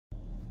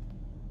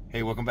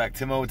Hey, welcome back.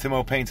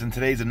 Timo Paints, and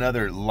today's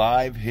another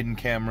live hidden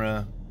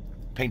camera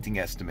painting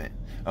estimate.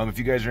 If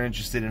you guys are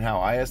interested in how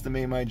I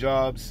estimate my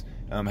jobs,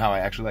 how I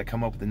actually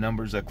come up with the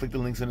numbers, click the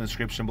links in the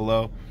description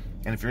below.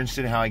 And if you're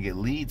interested in how I get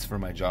leads for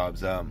my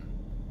jobs,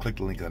 click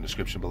the link in the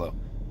description below.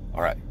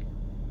 All right,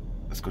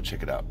 let's go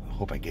check it out. I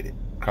hope I get it.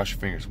 Cross your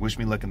fingers. Wish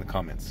me luck in the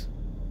comments.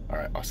 All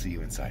right, I'll see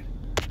you inside.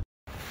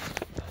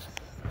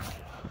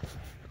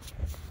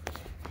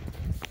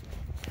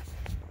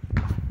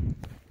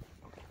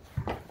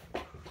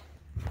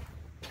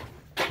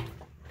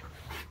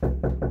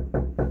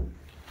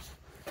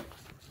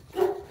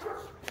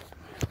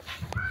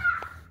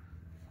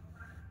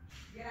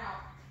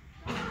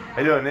 How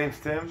you doing? Name's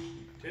Tim.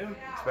 Tim?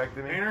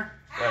 Expecting me? Painter?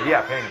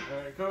 Yeah, painter.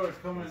 Alright, go.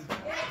 Come in. He's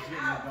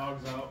getting the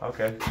dogs out.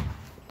 Okay.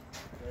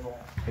 They won't.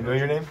 You know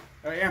your name?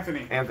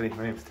 Anthony. Anthony.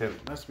 My name's Tim.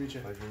 Nice to meet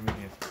you. Pleasure to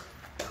meet you.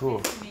 Cool.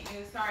 Nice to meet you.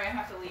 Sorry, I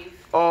have to leave.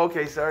 Oh,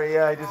 okay. Sorry.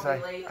 Yeah, I'll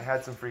be late. I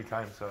had some free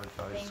time, so I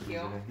thought I'd Thank squeeze you.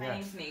 it in. My Yeah.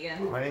 name's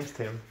Megan. My name's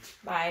Tim.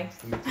 Bye. Nice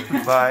to meet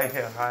you. Bye.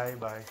 Yeah, hi.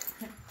 Bye.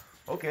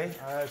 Okay.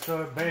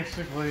 So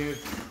basically,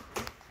 it's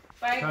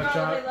Bye, girl. Touch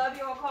up. I love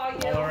you. I'll call you.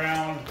 all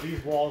around.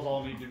 These walls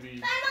all need to be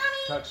Bye,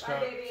 mommy. touched Bye,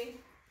 up. baby.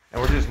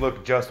 And we're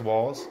just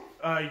walls.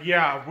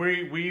 Yeah,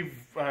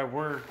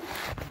 we're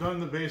done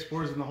the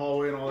baseboards in the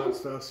hallway and all that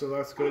stuff, so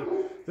that's good.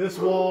 This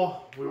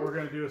wall, we were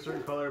gonna do a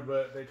certain color,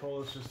 but they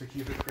told us just to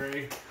keep it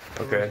gray.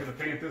 So Okay. we're just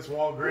gonna paint this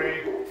wall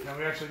gray. Now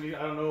we actually need,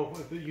 I don't know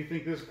if you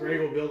think this gray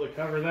will be able to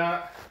cover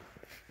that.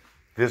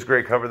 This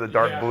gray cover the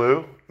dark Yeah.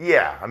 blue.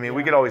 Yeah. I mean,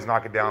 we Yeah. could always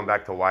knock it down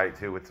back to white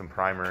too with some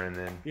primer, and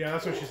then. Yeah,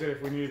 that's what she said.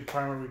 If we need a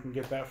primer, we can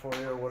get that for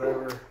you or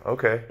whatever.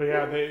 Okay. But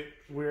yeah,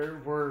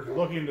 we're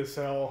looking to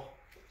sell.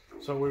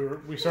 So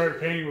we started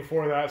painting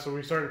before that. So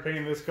we started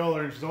painting this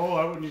color, and she's oh,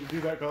 I wouldn't need to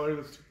do that color.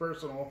 That's too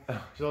personal.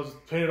 So I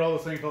just painted all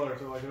the same color.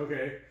 So like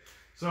okay.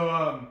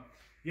 So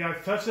yeah,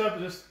 touch up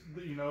just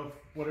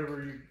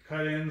whatever you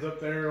cut ins up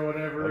there or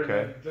whatever. Okay.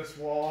 And then this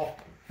wall,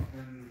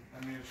 and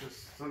I mean it's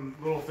just some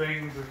little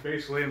things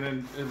basically, and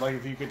then like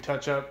if you could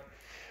touch up.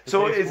 the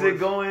So is it baseboards.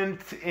 going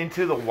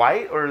into the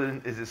white, or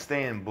is it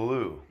staying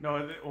blue?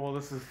 No, well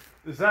this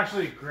is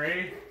actually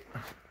gray.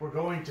 We're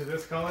going to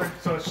this color,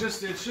 so it's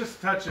just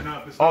touching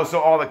up. It's Oh, not- so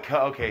all the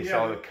cut. Okay, so yeah,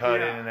 all the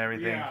cut yeah, in and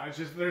everything. Yeah, it's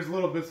just there's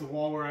little bits of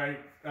wall where I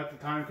at the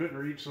time couldn't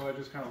reach, so I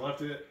just kind of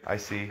left it. I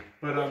see.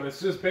 But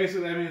it's just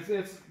basically, I mean,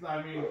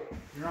 I mean,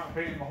 you're not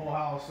painting the whole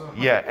house. So.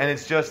 Yeah, and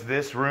it's just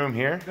this room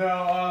here.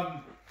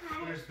 No,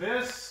 there's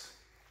this.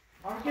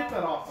 I'll get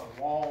that off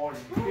the wall.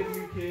 Are you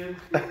kidding me,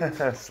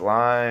 kid?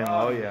 Slime.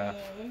 Oh yeah,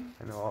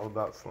 I know all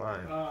about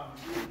slime.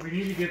 We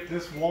need to get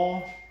this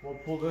wall. We'll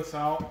pull this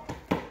out.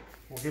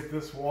 We'll get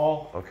this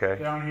wall Okay.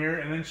 down here,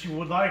 and then she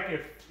would like,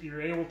 if you're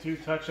able to,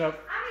 touch up.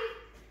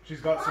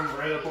 She's got some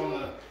right up on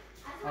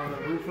the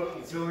roof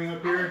of the ceiling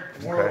up here,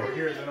 more Okay. over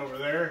here than over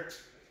there.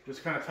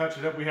 Just kind of touch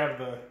it up. We have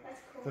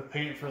the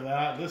paint for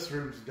that. This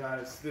room's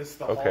done. This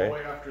the Okay.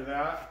 hallway after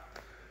that.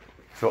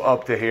 So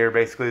up to here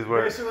basically is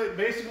where.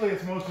 Basically,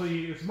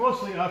 it's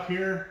mostly up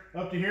here.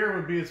 Up to here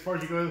would be as far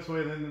as you go this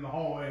way, and then in the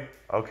hallway.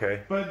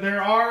 Okay. But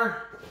there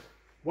are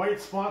white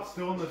spots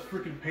still in the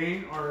freaking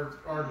paint. Our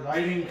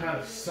lighting kind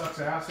of sucks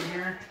ass in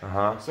here. Uh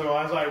huh. So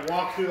as I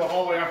walk through the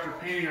hallway after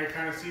painting, I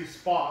kind of see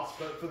spots.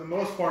 But for the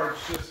most part,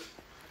 it's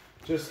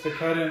just to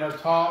cut in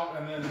up top,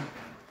 and then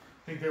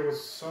I think there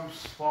was some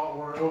spot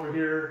where over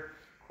here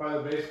by the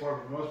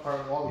baseboard. For the most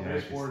part, all the Yeah, I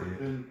can baseboard see has it.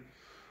 been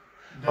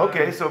done.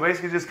 Okay, so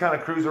basically just kind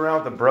of cruise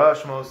around with the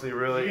brush mostly,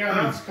 really. Yeah,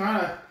 that's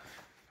kind of.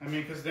 I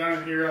mean, because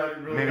down here, I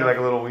didn't really. Maybe have- like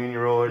a little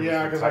weenie roller. Yeah,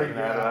 just to 'cause tighten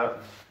that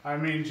up. I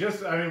mean,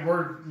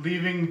 we're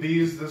leaving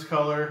this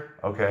color,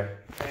 Okay.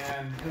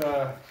 and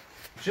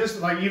just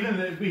like even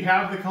if we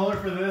have the color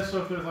for this,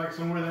 so if there's like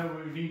somewhere that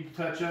we need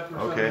to touch up or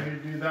Okay.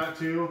 something, we do that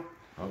too.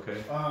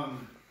 Okay.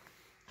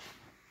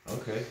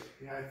 Okay.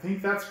 Yeah, I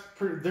think that's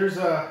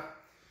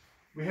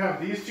we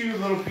have these two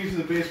little pieces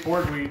of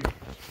baseboard we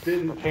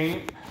didn't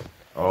paint.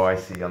 Oh, I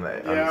see on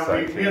the Yeah,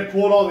 side we too. had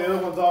pulled all the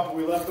other ones off, but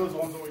we left those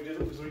ones, and we did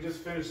because we just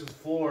finished this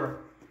floor,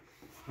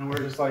 and we're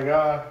just like,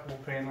 we'll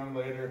paint them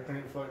later. I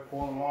didn't feel like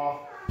pulling them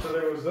off. So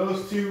there was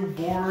those two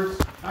boards.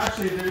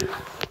 Actually,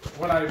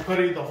 when I put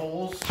in the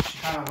holes, she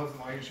kind of wasn't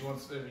like it. She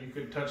wants if you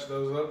could touch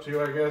those up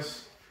too, I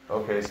guess.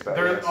 Okay,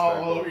 They're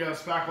all over,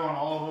 spackle on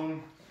all of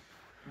them.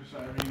 Which,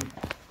 I mean.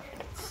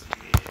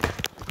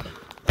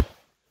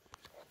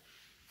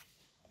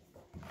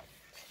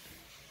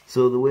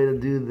 So the way to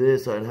do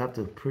this, I'd have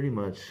to pretty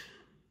much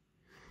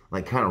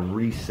like kind of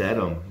reset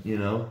them, you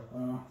know?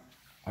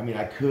 I mean,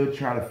 I could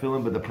try to fill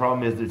them, but the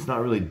problem is it's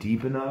not really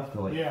deep enough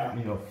to like, Yeah.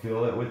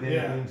 fill it with Yeah.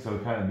 anything. So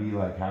it kind of be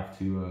like have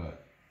to.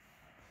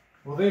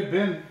 Well, they've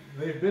been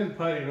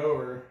puttied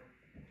over.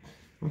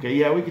 Okay,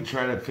 yeah, we could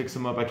try to fix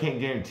them up. I can't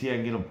guarantee I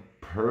can get them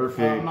perfect.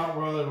 I'm not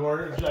really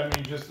worried. I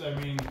mean, Just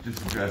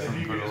address if them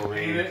you for could a just little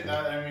paint bit. it,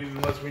 I mean,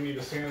 unless we need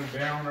to sand them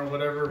down or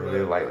whatever. Or they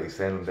But lightly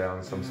sand them down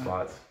in some Yeah.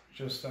 spots.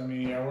 I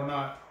mean, yeah, we're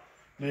not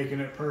making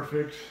it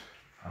perfect.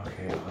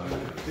 Okay. I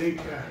think.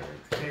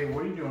 Hey,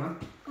 what are you doing?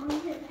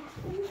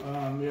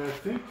 Yeah, I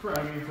think for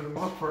the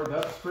most part,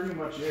 that's pretty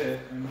much it.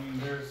 I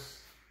mean,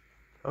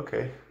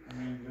 Okay. I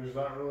mean, there's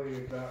not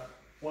really that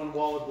one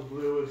wall with the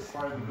blue is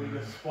probably the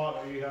biggest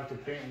spot that you have to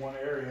paint one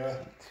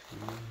area.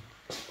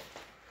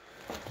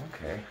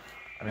 Okay.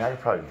 I mean, I could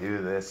probably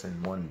do this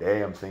in one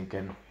day, I'm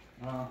thinking.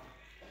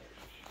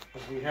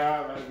 If we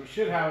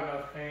should have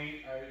enough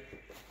paint.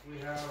 We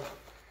have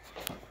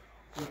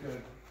like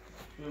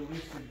at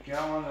least a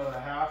gallon and a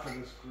half of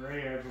this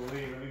gray, I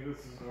believe. I think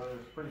this is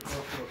it's pretty close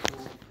to a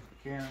full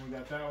can. We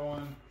got that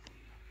one.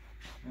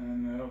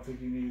 And I don't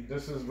think you need, I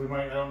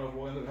don't know if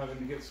we'll end up having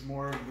to get some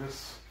more of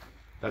this.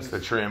 That's the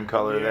trim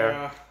color there?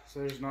 Yeah, so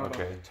there's not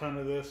a ton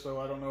of this, so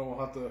I don't know, we'll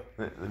have to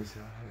let me see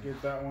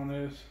get that one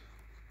is.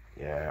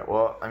 Yeah,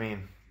 well, I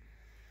mean,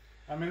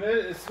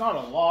 it's not a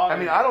lot. I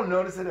mean, I don't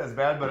notice it as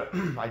bad, but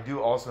I do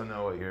also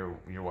know what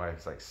your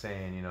wife's like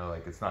saying, you know,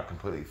 like it's not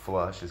completely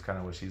flush is kind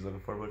of what she's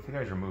looking for. But if you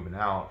guys are moving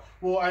out.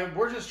 Well,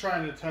 we're just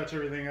trying to touch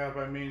everything up.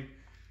 I mean,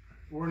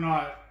 we're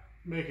not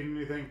making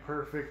anything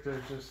perfect.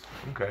 There's just.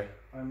 Okay.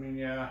 I mean,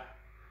 yeah.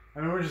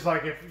 I mean, we're just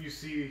like, if you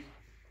see,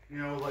 you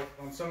know, like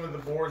on some of the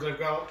boards, I've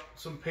got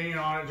some paint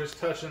on it, just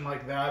touching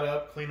like that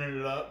up, cleaning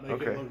it up,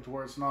 make it look to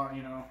where it's not,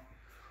 you know,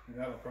 and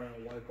that'll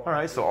probably wipe off. All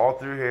right, so all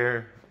through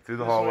here, through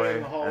the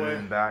hallway, and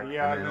then back,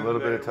 yeah, and then a little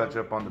bit of touch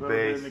up on the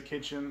base. In the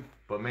kitchen.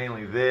 But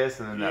mainly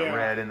this, and then that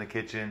red in the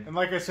kitchen. And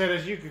like I said,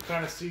 as you can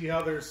kind of see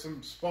how there's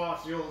some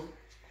spots,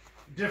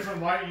 different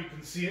light, you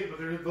can see it, but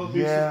there'll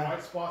be some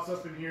white spots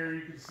up in here,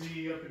 you can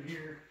see up in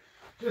here.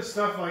 Just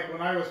stuff like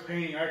when I was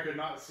painting, I could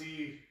not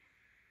see.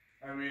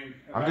 I mean,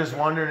 I'm just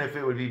wondering if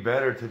it would be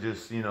better to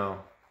just, you know,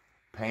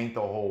 paint the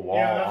whole wall.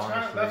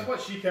 Yeah, that's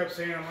what she kept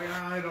saying. I'm like,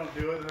 I don't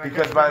do it.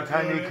 Because by the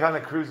time you kind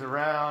of cruise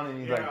around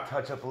and you like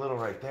touch up a little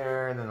right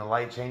there, and then the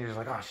light changes,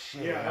 like, oh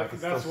shit. Yeah,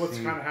 that's what's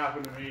kind of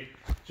happened to me.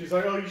 She's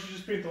like, oh, you should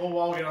just paint the whole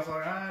wall again. I was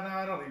like, no,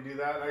 I don't need to do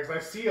that. Because I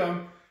see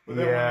them, but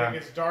then when it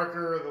gets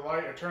darker,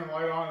 I turn the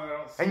light on and I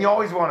don't see. And you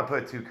always want to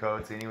put 2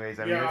 coats, anyways.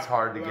 I mean, it's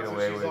hard to get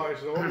away with. She's like,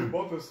 oh, we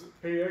both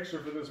pay extra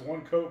for this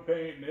 1 coat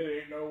paint, and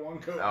it ain't no 1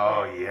 coat.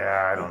 Oh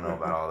yeah, I don't know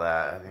about all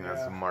that. I think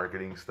that's some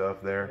marketing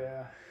stuff there.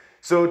 Yeah.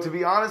 So to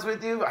be honest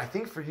with you, I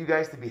think for you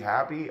guys to be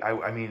happy,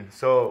 I mean,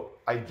 so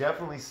I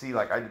definitely see,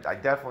 like, I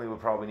definitely would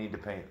probably need to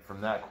paint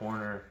from that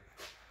corner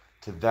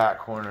to that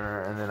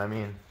corner, and then, I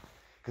mean,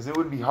 because it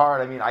would be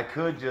hard. I mean, I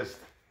could just,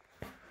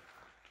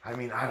 I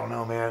don't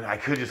know, man. I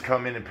could just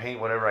come in and paint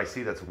whatever I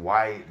see that's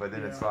white, but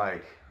then it's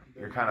like,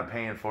 you're kind of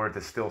paying for it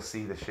to still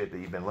see the shit that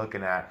you've been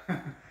looking at.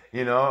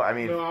 You know, I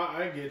mean. No,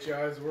 I get you.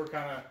 We're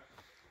kind of.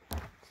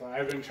 So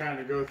I've been trying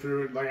to go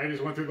through it. Like, I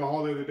just went through the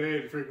hall the other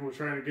day and freaking was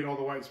trying to get all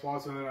the white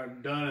spots, and then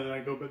I'm done, and then I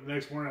go, but the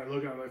next morning I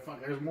look at it, I'm like,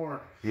 fuck, there's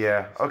more.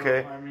 Yeah,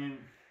 okay. I mean.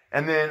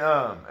 And then,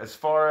 as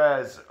far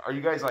as, are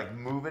you guys like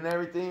moving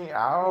everything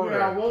out?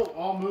 Yeah,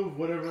 I'll move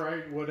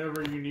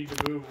whatever you need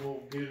to move.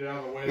 We'll get it out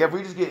of the way. Yeah, if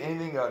we just get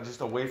anything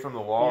just away from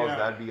the walls,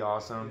 that'd be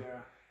awesome.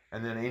 Yeah.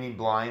 And then any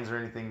blinds or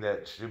anything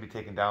that should be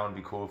taken down would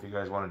be cool if you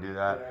guys want to do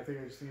that. Yeah, I think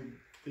I just need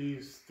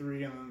these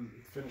 3 and then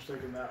finish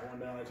taking that one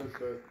down. I took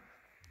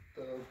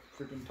the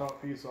freaking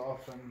top piece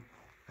off and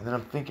then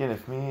I'm thinking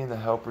if me and the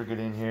helper get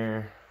in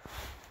here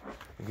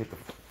and get the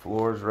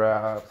floors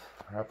wrapped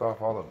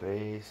off all the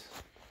base,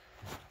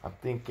 I'm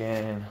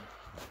thinking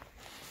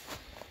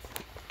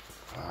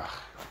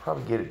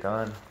probably get it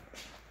done.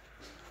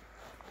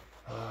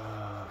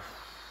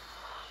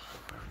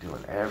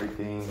 Doing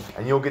everything,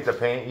 and you'll get the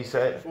paint. You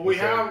said. Well, we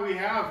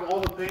have all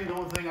the paint. The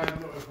only thing I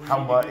don't know if we how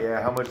much?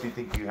 Yeah, how much do you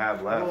think you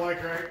have left? Well,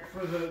 like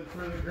for the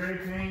gray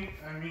paint,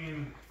 I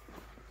mean,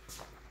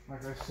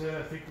 like I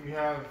said, I think we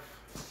have.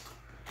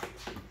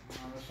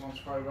 This one's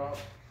probably about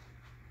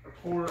a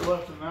quarter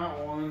left in that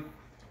one,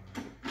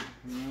 and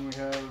then we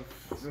have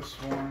this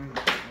one.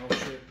 Oh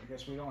shit! I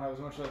guess we don't have as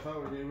much as I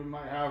thought we did. We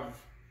might have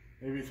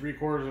maybe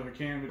 3/4 of a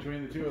can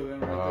between the 2 of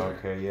them right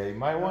there. Okay, yeah, you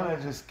might want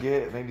to just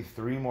get maybe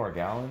 3 more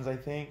gallons, I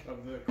think.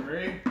 Of the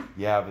gray?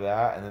 Yeah, of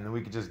that, and then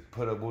we could just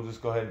we'll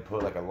just go ahead and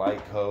put like a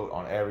light coat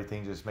on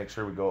everything, just make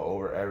sure we go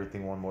over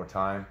everything one more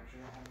time.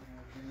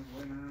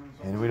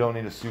 And we don't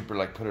need to super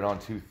like put it on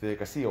too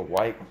thick. I see a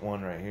white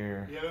one right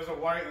here. Yeah, there's a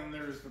white, and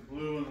there's the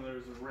blue, and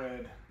there's the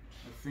red.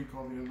 I think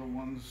all the other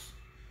ones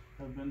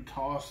have been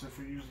tossed if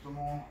we used them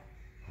all.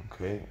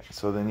 Okay,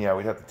 so then yeah,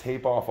 we'd have to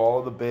tape off all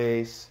of the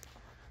base.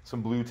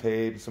 Some blue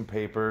tape, some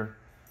paper.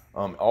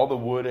 All the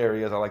wood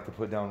areas I like to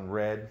put down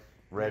red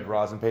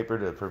rosin paper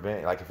to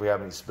prevent, like if we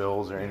have any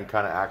spills or any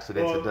kind of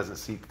accidents, it doesn't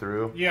seep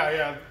through.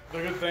 Yeah. The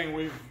good thing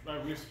we've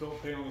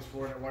spilled paint on this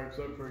floor and it wipes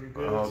up pretty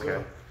good. Okay.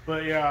 So,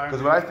 but yeah.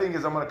 Because what I think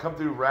is I'm gonna come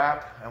through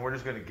wrap and we're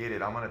just gonna get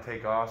it. I'm gonna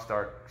take off,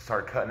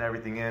 start cutting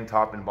everything in,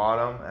 top and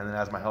bottom, and then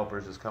as my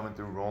helper's just coming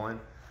through rolling.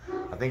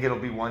 I think it'll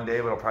be one day,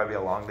 but it'll probably be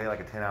a long day,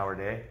 like a 10-hour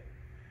day.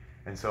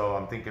 And so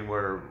I'm thinking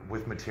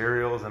with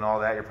materials and all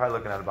that, you're probably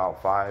looking at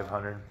about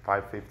 500,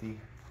 550.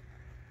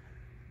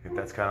 If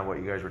that's kind of what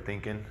you guys were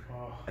thinking.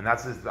 And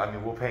that's just, I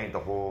mean, we'll paint the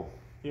whole,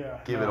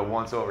 give it a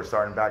once over,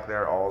 starting back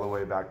there all the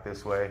way back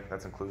this way.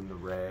 That's including the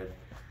red.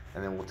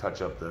 And then we'll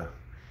touch up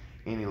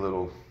any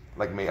little,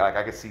 like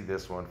I could see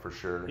this one for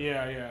sure.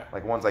 Yeah.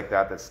 Like ones like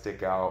that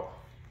stick out.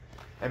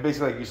 And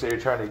basically, like you say,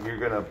 you're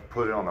gonna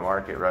put it on the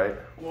market, right?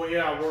 Well,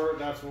 yeah,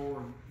 that's what we're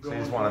going. So you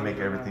just want to make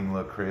everything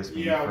look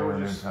crispy for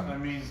when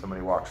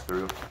somebody walks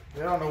through. I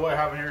don't know what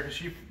happened here because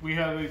we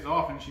had these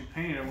off and she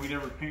painted and we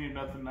never painted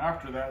nothing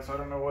after that, so I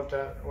don't know what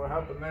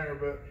happened there.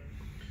 But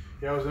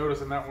yeah, I was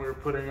noticing that when we were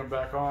putting them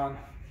back on.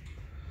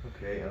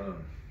 Okay.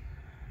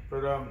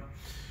 But I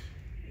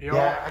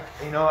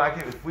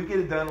could, if we get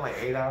it done in like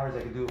 8 hours,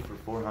 I could do it for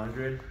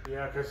 400.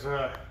 Yeah, because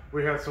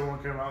we had someone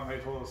come out and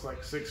they told us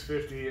like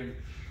 650, and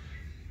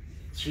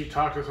she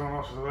talked to someone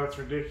else and said that's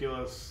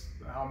ridiculous.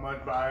 How much?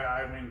 But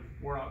I mean,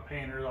 we're not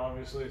painters,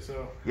 obviously,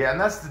 so. Yeah, and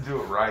that's to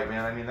do it right,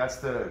 man. I mean, that's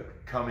to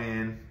come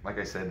in, like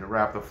I said, to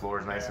wrap the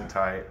floors nice and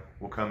tight.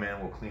 We'll come in,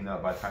 we'll clean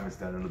up. By the time it's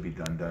done, it'll be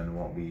done. There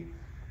won't be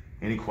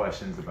any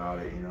questions about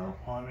it, you know.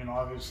 Well, I mean,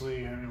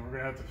 obviously, we're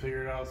gonna have to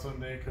figure it out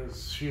someday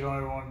because she don't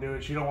even want to do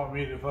it. She don't want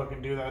me to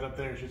fucking do that up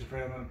there. She's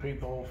afraid I'm gonna paint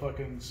the whole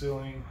fucking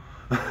ceiling.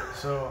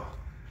 So.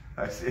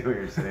 I see what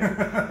you're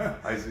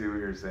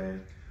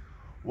saying.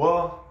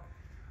 Well.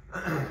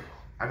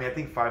 I mean, I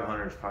think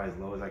 500 is probably as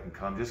low as I can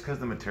come, just because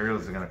the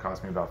materials are going to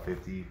cost me about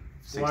 50,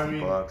 60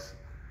 bucks.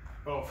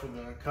 Oh, for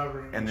the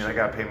covering. And then I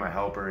got to pay my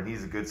helper, and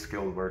he's a good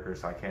skilled worker,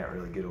 so I can't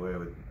really get away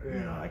with,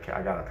 I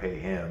got to pay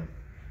him.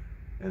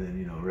 And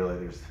then, really,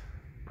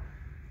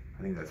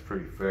 I think that's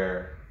pretty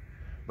fair.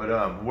 But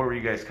what were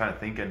you guys kind of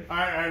thinking?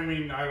 I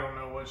mean, I don't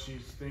know what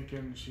she's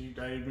thinking.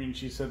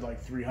 She said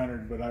like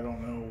 300, but I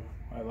don't know.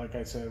 Like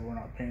I said, we're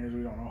not painters.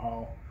 We don't know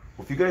how.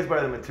 Well, if you guys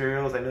buy the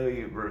materials, I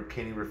know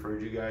Kenny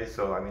referred you guys,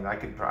 so I mean, I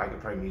could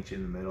probably meet you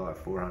in the middle at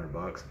 400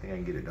 bucks. I think I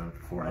can get it done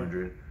for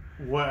 400.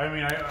 Well, I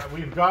mean,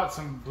 we've got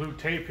some blue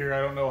tape here. I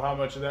don't know how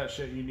much of that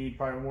shit you need.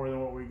 Probably more than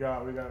what we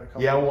got. We got a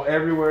couple. Yeah, well,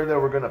 everywhere that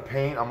we're gonna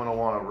paint, I'm gonna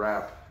want to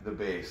wrap the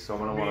base, so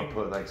I'm gonna want to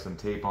put like some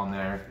tape on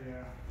there.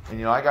 Yeah.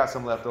 And I got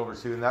some left over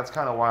too, and that's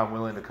kind of why I'm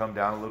willing to come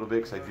down a little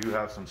bit, because I do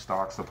have some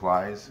stock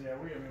supplies. Yeah,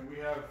 we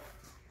have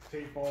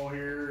tape all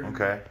here. And,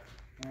 okay.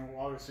 And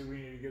obviously, we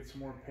need to get some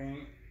more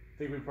paint. I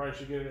think we probably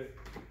should get it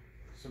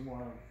some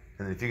more.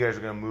 And if you guys are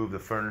gonna move the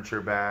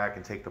furniture back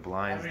and take the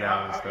blinds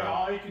down and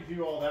stuff, you can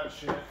do all that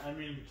shit. I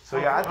mean, so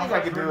yeah, I think I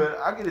could do it.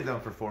 I'll get it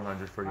done for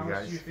 400 for you guys. How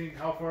much do you think?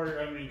 How far?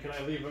 I mean, can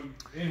I leave them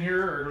in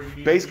here, or do you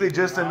need basically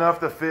just enough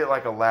to fit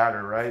like a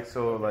ladder, right?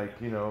 So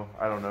like I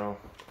don't know,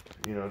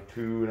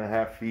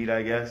 2.5 feet,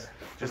 I guess,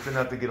 just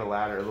enough to get a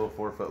ladder, a little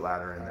 4-foot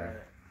ladder in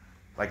there,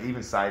 like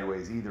even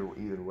sideways, either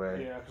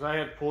way. Yeah, because I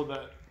had pulled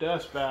that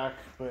desk back,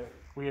 but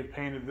we had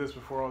painted this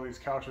before all these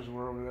couches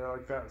were over there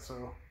like that,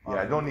 so. Yeah,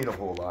 I don't need a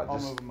whole lot. I'll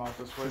move them out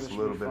this way. Just a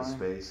little bit of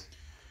space.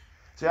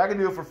 So yeah, I can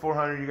do it for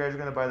 400. You guys are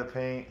gonna buy the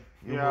paint.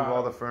 You move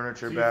all the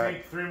furniture back. You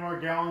think 3 more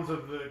gallons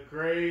of the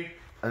gray?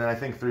 And then I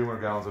think 3 more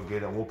gallons will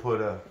get it. We'll put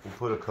a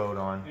coat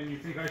on. And you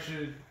think I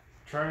should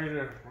try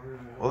to?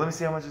 Well, let me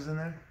see how much is in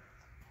there.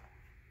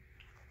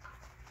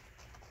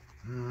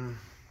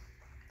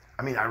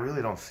 I mean, I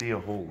really don't see a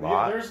whole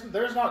lot. Yeah,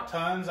 there's not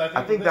tons.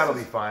 I think that'll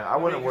be fine. I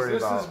wouldn't worry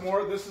about.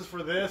 This is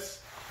for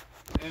this.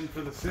 And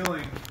for the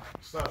ceiling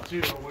stuff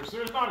too, which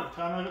there's not a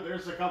ton of it.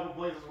 There's a couple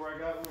places where I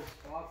got little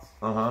spots.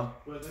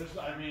 But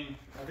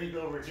I think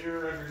over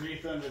here,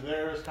 underneath, under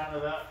there is kind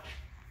of that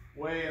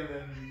way, and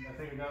then I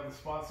think I got the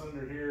spots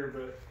under here.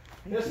 But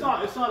it's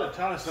not a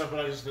ton of stuff.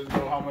 But I just didn't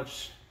know how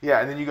much. Yeah,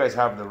 and then you guys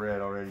have the red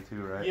already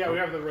too, right? Yeah, we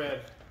have the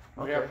red.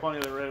 Okay. We have plenty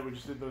of the red. We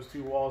just did those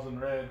 2 walls in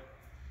red.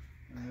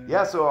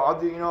 Yeah, so I'll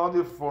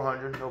do it for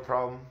 400, no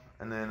problem.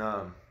 And then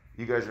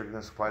you guys are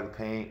gonna supply the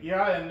paint.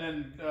 Yeah, and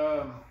then.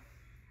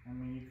 I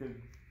mean, you could.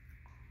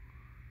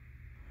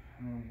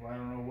 I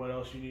don't know what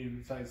else you need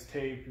besides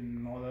tape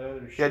and all that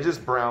other shit. Yeah,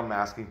 just brown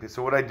masking.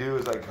 So what I do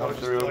is I come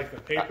through. Like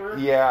the paper?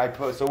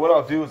 So what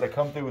I'll do is I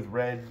come through with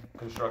red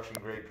construction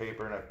grade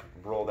paper and I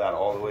roll that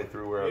all the way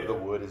through where the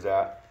wood is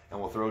at, and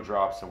we'll throw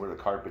drops to where the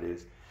carpet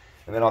is.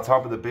 And then on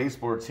top of the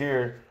baseboards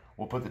here,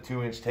 we'll put the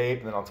 2-inch tape,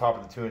 and then on top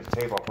of the 2-inch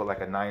tape, I'll put like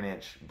a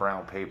 9-inch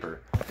brown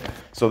paper.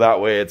 So that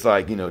way it's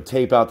like,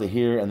 tape out to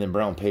here and then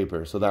brown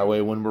paper. So that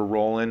way when we're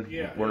rolling,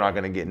 we're not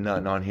going to get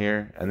nothing on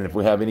here. And then if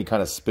we have any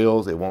kind of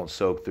spills, it won't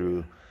soak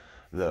through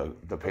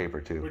the paper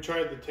too. We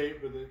tried the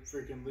tape, but it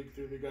freaking leaked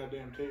through the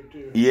goddamn tape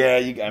too. Yeah,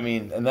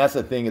 and that's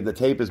the thing. The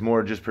tape is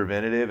more just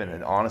preventative,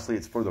 and honestly,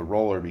 it's for the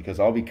roller, because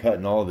I'll be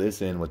cutting all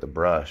this in with the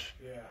brush.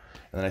 Yeah.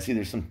 And then I see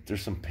there's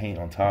some paint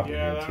on top of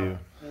here too.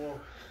 Well,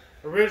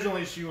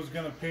 originally she was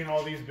gonna paint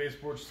all these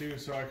baseboards too,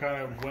 so I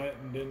kind of went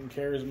and didn't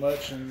care as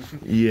much, and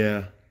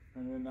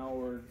and then now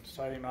we're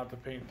deciding not to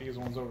paint these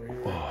ones over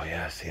here. Oh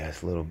yes,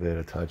 a little bit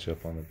of touch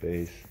up on the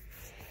base.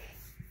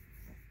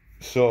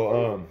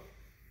 So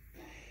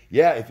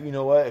yeah, if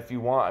you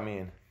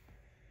want,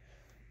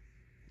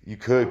 you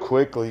could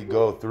quickly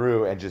go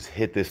through and just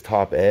hit this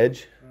top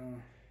edge.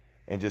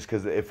 And just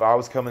because if I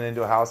was coming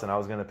into a house and I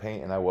was going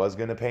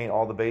to paint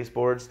all the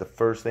baseboards, the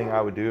first thing I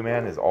would do,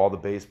 man, is all the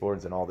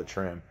baseboards and all the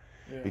trim.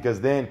 Yeah.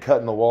 Because then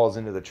cutting the walls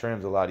into the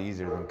trim's a lot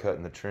easier than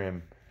cutting the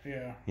trim,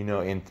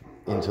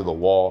 into the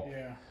wall.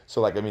 Yeah.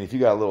 So, if you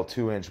got a little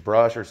 2-inch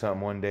brush or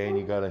something one day and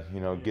you got to,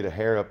 get a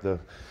hair up the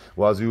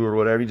wazoo or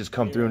whatever, you just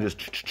come through and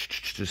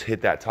just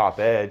hit that top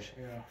edge.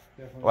 Yeah.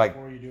 Definitely Like,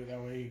 before you do it that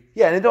way.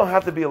 yeah, and it don't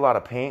have to be a lot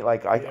of paint.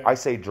 Like Yeah. I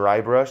say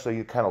dry brush, so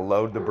you kind of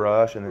load the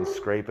brush and then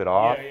scrape it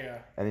off. Yeah.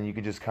 And then you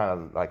can just kind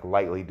of like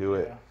lightly do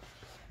it. Yeah.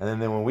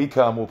 And then when we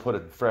come, we'll put a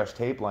fresh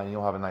tape line and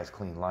you'll have a nice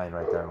clean line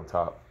right there on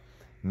top.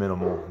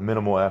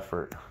 Minimal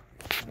effort.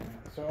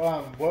 So,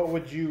 what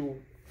would you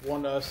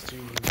want us to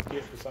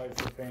get besides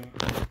the paint?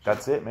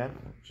 That's it, man.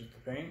 Just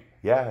the paint?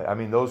 Yeah, I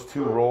mean, those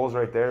 2 rolls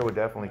right there would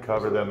definitely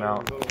cover the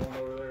amount. Little one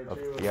over there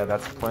too. Yeah,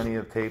 that's plenty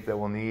of tape that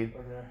we'll need.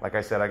 Okay. Like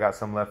I said, I got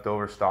some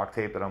leftover stock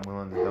tape that I'm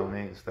willing to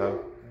donate and stuff.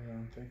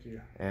 Thank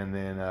you. And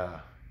then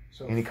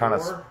So any kind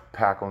of 4?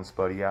 pack on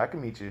Spuddy. Yeah, I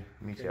can meet you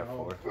Okay, at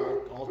 4.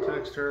 I'll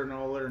text her and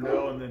I'll let her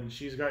know, and then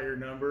she's got your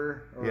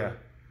number. Yeah.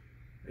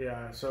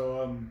 Yeah.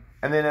 So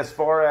And then as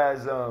far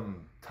as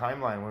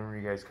timeline, when were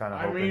you guys kind of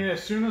I hoping? mean,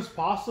 as soon as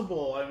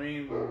possible. I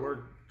mean, we're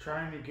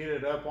trying to get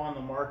it up on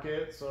the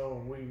market,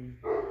 so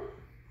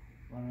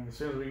as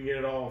soon as we can get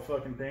it all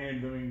fucking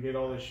painted, then we can get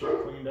all this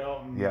shit cleaned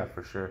out. And, Yeah,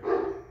 for sure.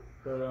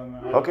 But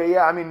Okay,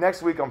 yeah, I mean,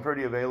 next week I'm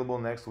pretty available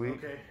next week.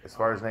 Okay. As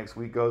far as next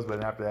week goes,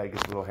 but after that it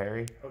gets a little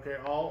hairy. Okay,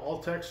 I'll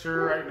text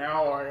her right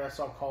now, or I guess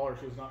I'll call her.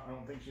 She's not. I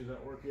don't think she's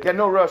at work yet. Yeah,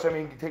 no rush. I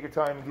mean, you take your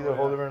time, get a Oh,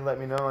 hold yeah. of her and let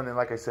me know. And then,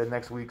 like I said,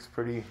 next week's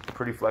pretty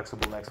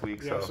flexible next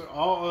week. Yeah, so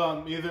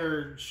I'll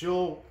either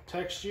she'll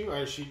text you,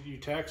 you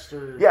text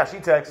or Yeah, she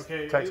texts,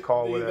 okay,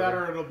 call, either whatever. that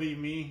or it'll be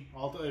me.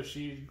 If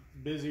she's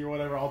busy or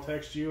whatever, I'll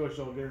text you, or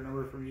she'll get her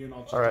number from you, and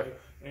I'll just All right.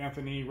 say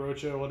Anthony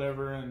Rocha,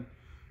 whatever, and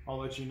I'll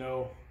let you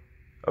know.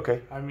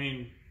 Okay. I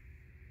mean,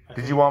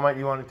 You want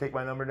to take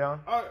my number down?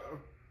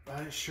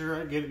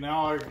 Sure, I get it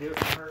now. I get it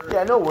from her.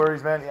 Yeah, no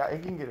worries, man. Yeah, you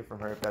can get it from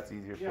her if that's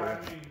easier for you. Yeah,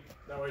 I mean,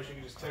 that way she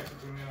can just text it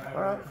to me, and I have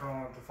All it on right. my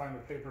phone to find the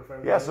paper. If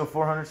I Yeah, so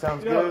 400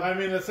 sounds Yeah, good. I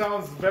mean, it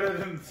sounds better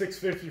than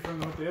 650 from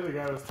what the other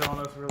guy was telling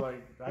us. We're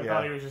like, I Yeah.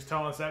 thought he was just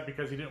telling us that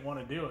because he didn't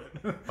want to do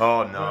it.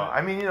 Oh no! But-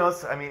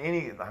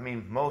 I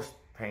mean, most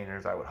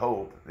painters, I would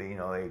hope, that,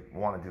 they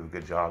want to do a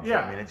good job. So, Yeah.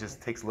 I mean, it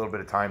just takes a little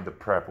bit of time to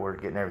prep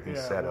work, getting everything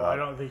set well, up. I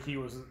don't think he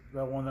was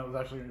the one that was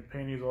actually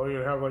painting. He's all you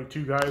have like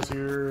 2 guys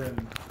here,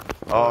 and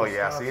Oh other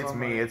yeah, stuff, see, it's so I'm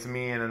me. like- It's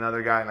me and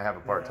another guy, and I have a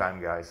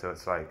part-time guy. So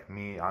it's like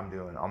me. I'm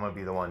gonna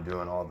be the one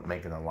doing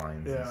making the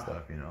lines and Yeah.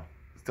 stuff.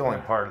 It's the only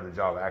Yeah. part of the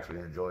job I actually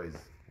enjoy is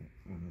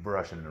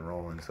brushing and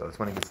rolling. So it's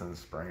when it gets into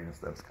spraying and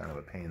stuff, it's kind of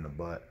a pain in the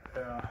butt.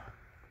 yeah.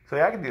 So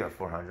yeah, I can do that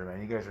 400,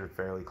 man. You guys are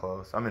fairly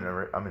close. I'm in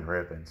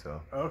Ripon,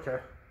 so Okay.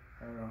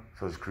 I don't know.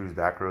 it's cruise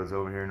back roads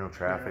over here, no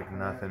traffic, Yeah,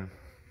 nothing.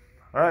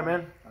 All right,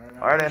 man. Man,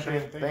 All right, I appreciate Anthony.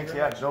 it. Thank you Thanks.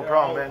 very Yeah, much. no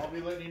problem, man. I'll be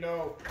letting you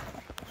know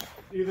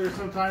either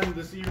sometime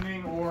this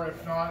evening, or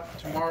if not,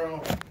 tomorrow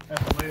at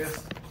the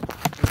latest.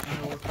 Just to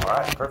know what's going All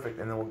right, on. perfect.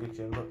 And then we'll get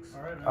you in books.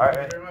 All right, man. All right, Thank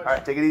you man. very much. All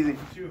right, take it easy. You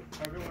too.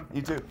 Have a good one.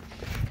 You too.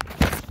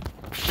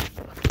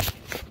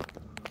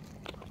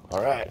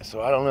 All right,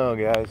 so I don't know,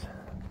 guys.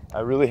 I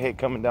really hate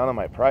coming down on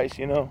my price,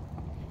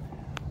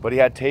 but he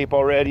had tape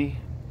already.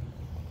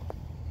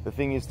 The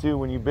thing is, too,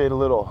 when you bid a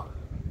little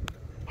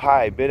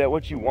high, bid at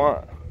what you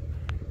want,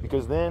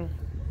 because then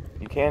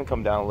you can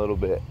come down a little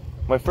bit.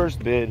 My first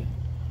bid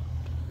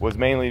was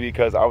mainly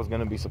because I was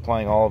going to be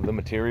supplying all of the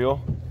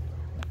material,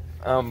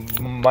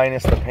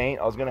 minus the paint.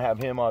 I was going to have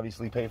him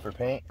obviously pay for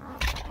paint,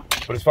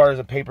 but as far as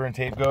the paper and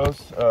tape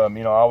goes, I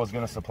was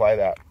going to supply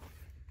that.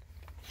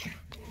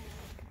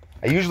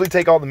 I usually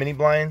take all the mini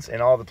blinds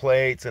and all the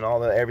plates and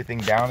everything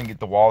down and get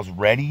the walls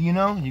ready, You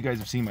guys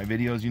have seen my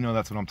videos,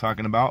 that's what I'm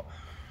talking about.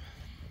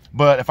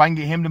 But if I can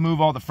get him to move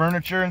all the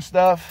furniture and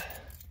stuff,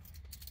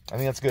 I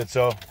think that's good.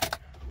 So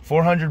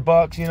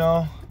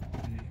 $400,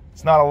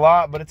 it's not a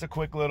lot, but it's a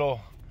quick little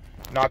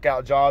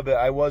knockout job.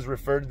 I was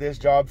referred to this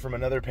job from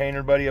another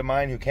painter buddy of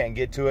mine who can't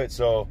get to it.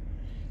 So,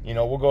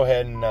 we'll go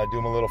ahead and do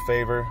him a little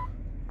favor.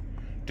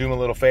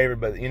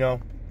 But,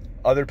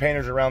 other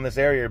painters around this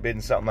area are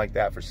bidding something like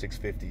that for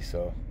 $650.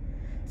 So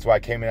that's why I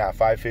came in at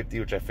 $550,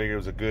 which I figured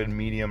was a good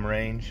medium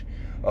range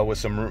with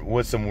some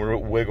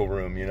wiggle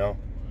room,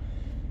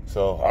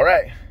 So, all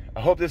right.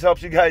 I hope this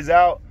helps you guys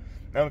out.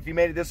 Now, if you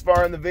made it this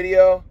far in the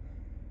video,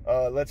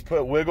 let's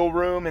put wiggle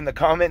room in the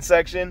comment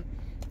section,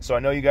 so I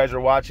know you guys are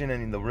watching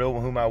and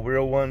who my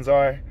real ones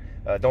are.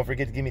 Don't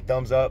forget to give me a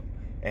thumbs up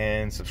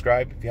and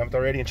subscribe if you haven't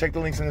already, and check the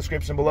links in the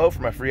description below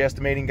for my free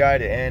estimating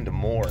guide and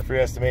more.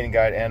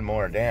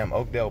 Damn,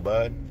 Oakdale,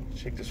 bud.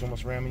 Chick just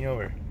almost ran me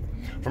over.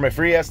 For my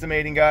free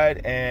estimating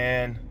guide,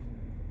 and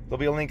there'll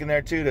be a link in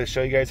there too to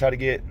show you guys how to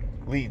get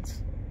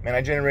leads. Man,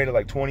 I generated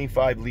like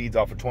 25 leads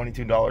off of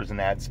 $22 in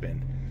ad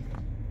spend.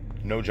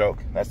 No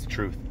joke. That's the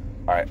truth.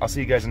 All right, I'll see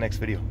you guys in the next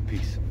video.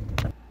 Peace.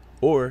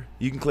 Or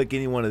you can click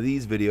any one of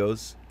these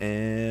videos,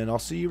 and I'll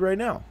see you right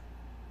now.